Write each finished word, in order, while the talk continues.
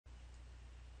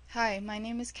Hi, my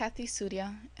name is Kathy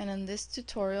Surya, and in this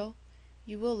tutorial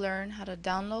you will learn how to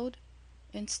download,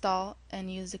 install, and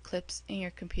use Eclipse in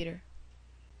your computer.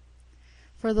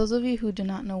 For those of you who do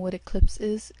not know what Eclipse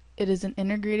is, it is an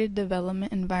integrated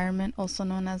development environment, also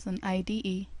known as an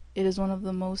IDE. It is one of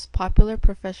the most popular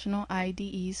professional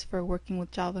IDEs for working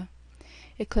with Java.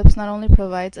 Eclipse not only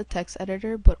provides a text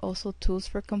editor, but also tools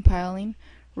for compiling,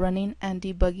 running, and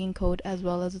debugging code, as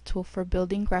well as a tool for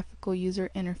building graphical user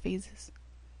interfaces.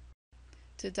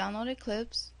 To download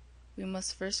Eclipse, we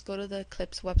must first go to the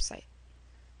Eclipse website.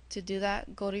 To do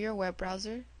that, go to your web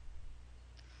browser.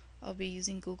 I'll be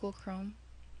using Google Chrome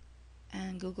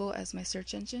and Google as my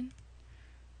search engine.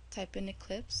 Type in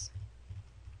Eclipse.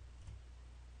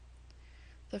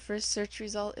 The first search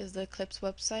result is the Eclipse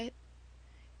website.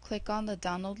 Click on the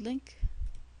download link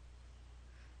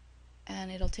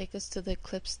and it'll take us to the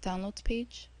Eclipse downloads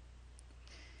page.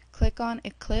 Click on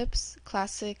Eclipse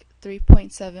Classic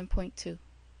 3.7.2.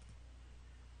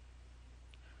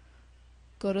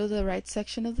 Go to the right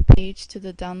section of the page to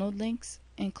the download links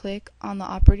and click on the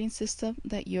operating system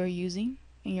that you are using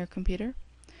in your computer.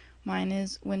 Mine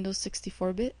is Windows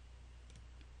 64-bit.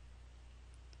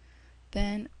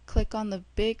 Then click on the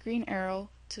big green arrow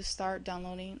to start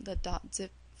downloading the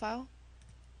 .zip file.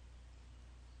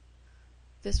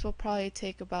 This will probably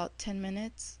take about 10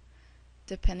 minutes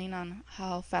depending on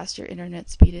how fast your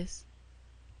internet speed is.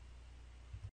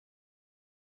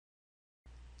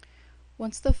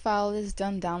 Once the file is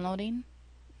done downloading,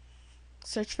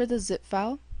 search for the zip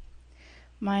file.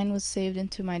 Mine was saved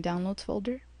into my downloads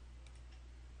folder.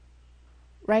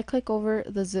 Right click over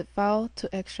the zip file to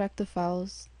extract the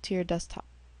files to your desktop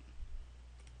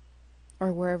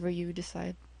or wherever you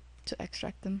decide to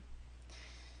extract them.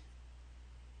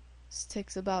 This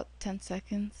takes about 10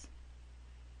 seconds.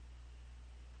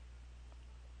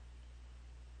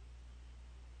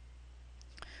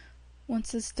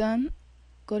 Once it's done,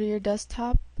 go to your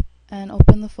desktop and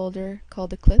open the folder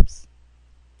called Eclipse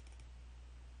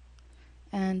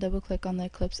and double click on the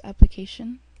Eclipse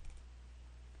application,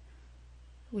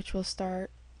 which will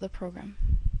start the program.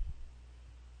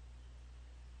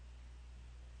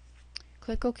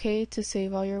 Click OK to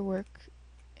save all your work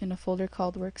in a folder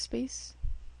called Workspace.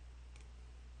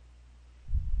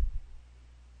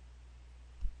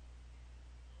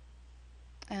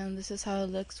 And this is how it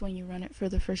looks when you run it for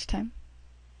the first time.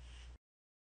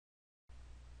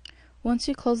 Once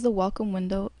you close the welcome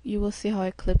window, you will see how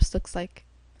Eclipse looks like.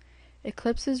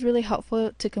 Eclipse is really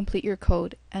helpful to complete your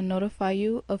code and notify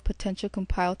you of potential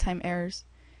compile time errors.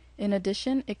 In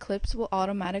addition, Eclipse will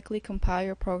automatically compile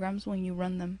your programs when you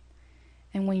run them.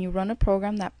 And when you run a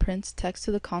program that prints text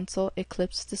to the console,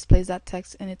 Eclipse displays that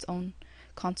text in its own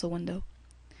console window.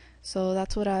 So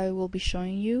that's what I will be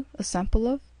showing you a sample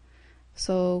of.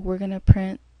 So we're going to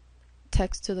print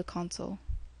text to the console.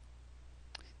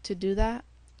 To do that,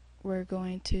 we're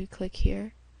going to click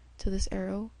here to this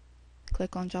arrow,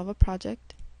 click on Java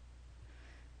Project.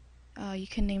 You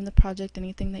can name the project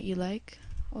anything that you like.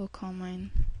 I'll call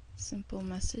mine Simple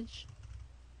Message.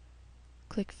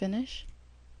 Click Finish.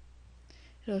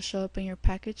 It'll show up in your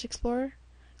Package Explorer.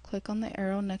 Click on the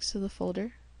arrow next to the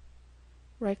folder.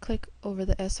 Right click over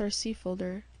the SRC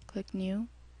folder, click New,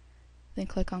 then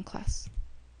click on Class.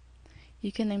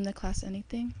 You can name the class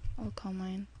anything. I'll call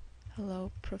mine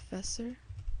Hello Professor.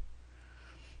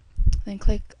 Then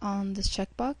click on this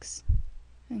checkbox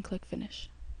and click Finish.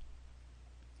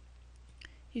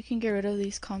 You can get rid of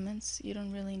these comments, you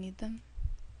don't really need them.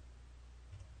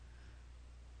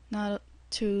 Now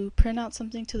to print out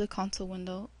something to the console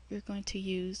window, you're going to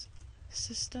use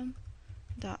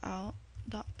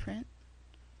system.out.print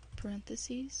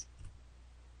parentheses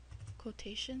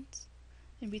quotations.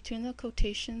 In between the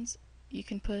quotations, you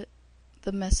can put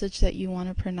the message that you want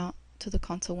to print out to the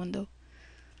console window.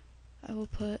 I will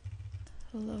put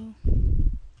Hello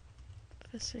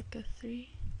Professor Guthrie.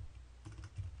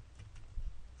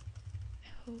 I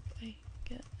hope I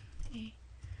get an A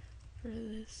for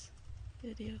this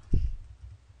video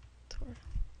tutorial.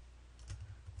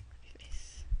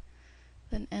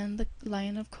 Then end the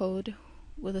line of code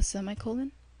with a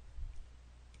semicolon.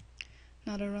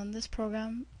 Now to run this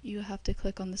program, you have to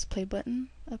click on this play button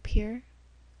up here,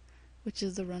 which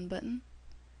is the run button.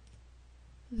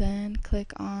 Then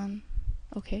click on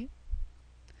OK.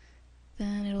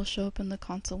 Then it'll show up in the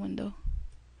console window.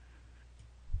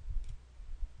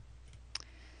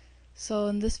 So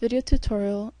in this video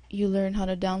tutorial, you learn how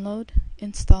to download,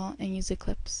 install, and use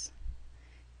Eclipse.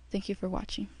 Thank you for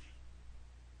watching.